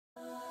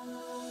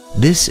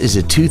This is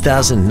a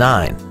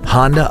 2009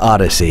 Honda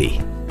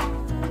Odyssey.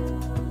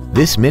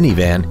 This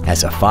minivan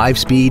has a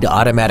 5-speed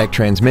automatic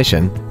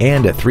transmission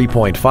and a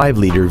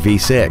 3.5-liter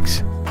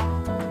V6.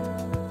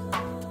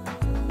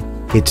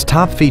 Its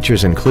top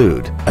features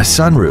include a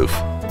sunroof,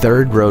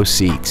 third-row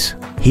seats,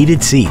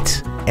 heated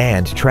seats,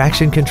 and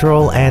traction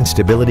control and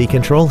stability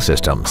control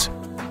systems.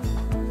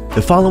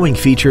 The following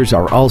features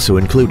are also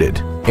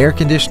included: air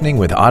conditioning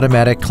with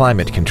automatic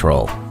climate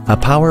control, a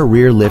power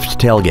rear lift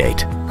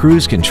tailgate,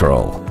 cruise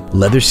control,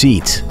 leather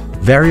seats,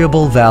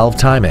 variable valve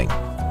timing,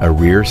 a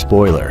rear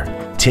spoiler,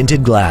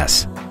 tinted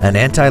glass, an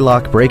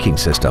anti-lock braking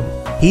system,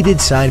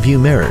 heated side view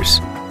mirrors,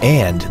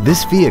 and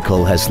this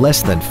vehicle has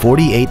less than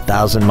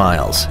 48,000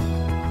 miles.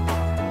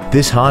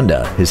 This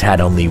Honda has had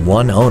only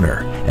one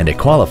owner and it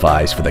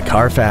qualifies for the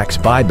Carfax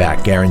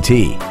buyback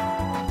guarantee.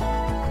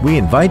 We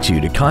invite you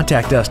to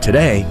contact us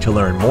today to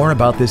learn more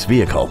about this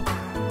vehicle.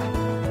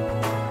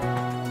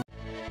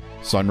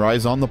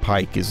 Sunrise on the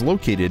Pike is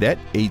located at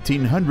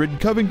 1800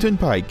 Covington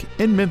Pike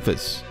in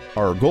Memphis.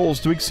 Our goal is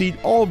to exceed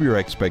all of your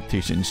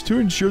expectations to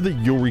ensure that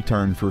you'll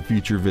return for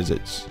future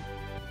visits.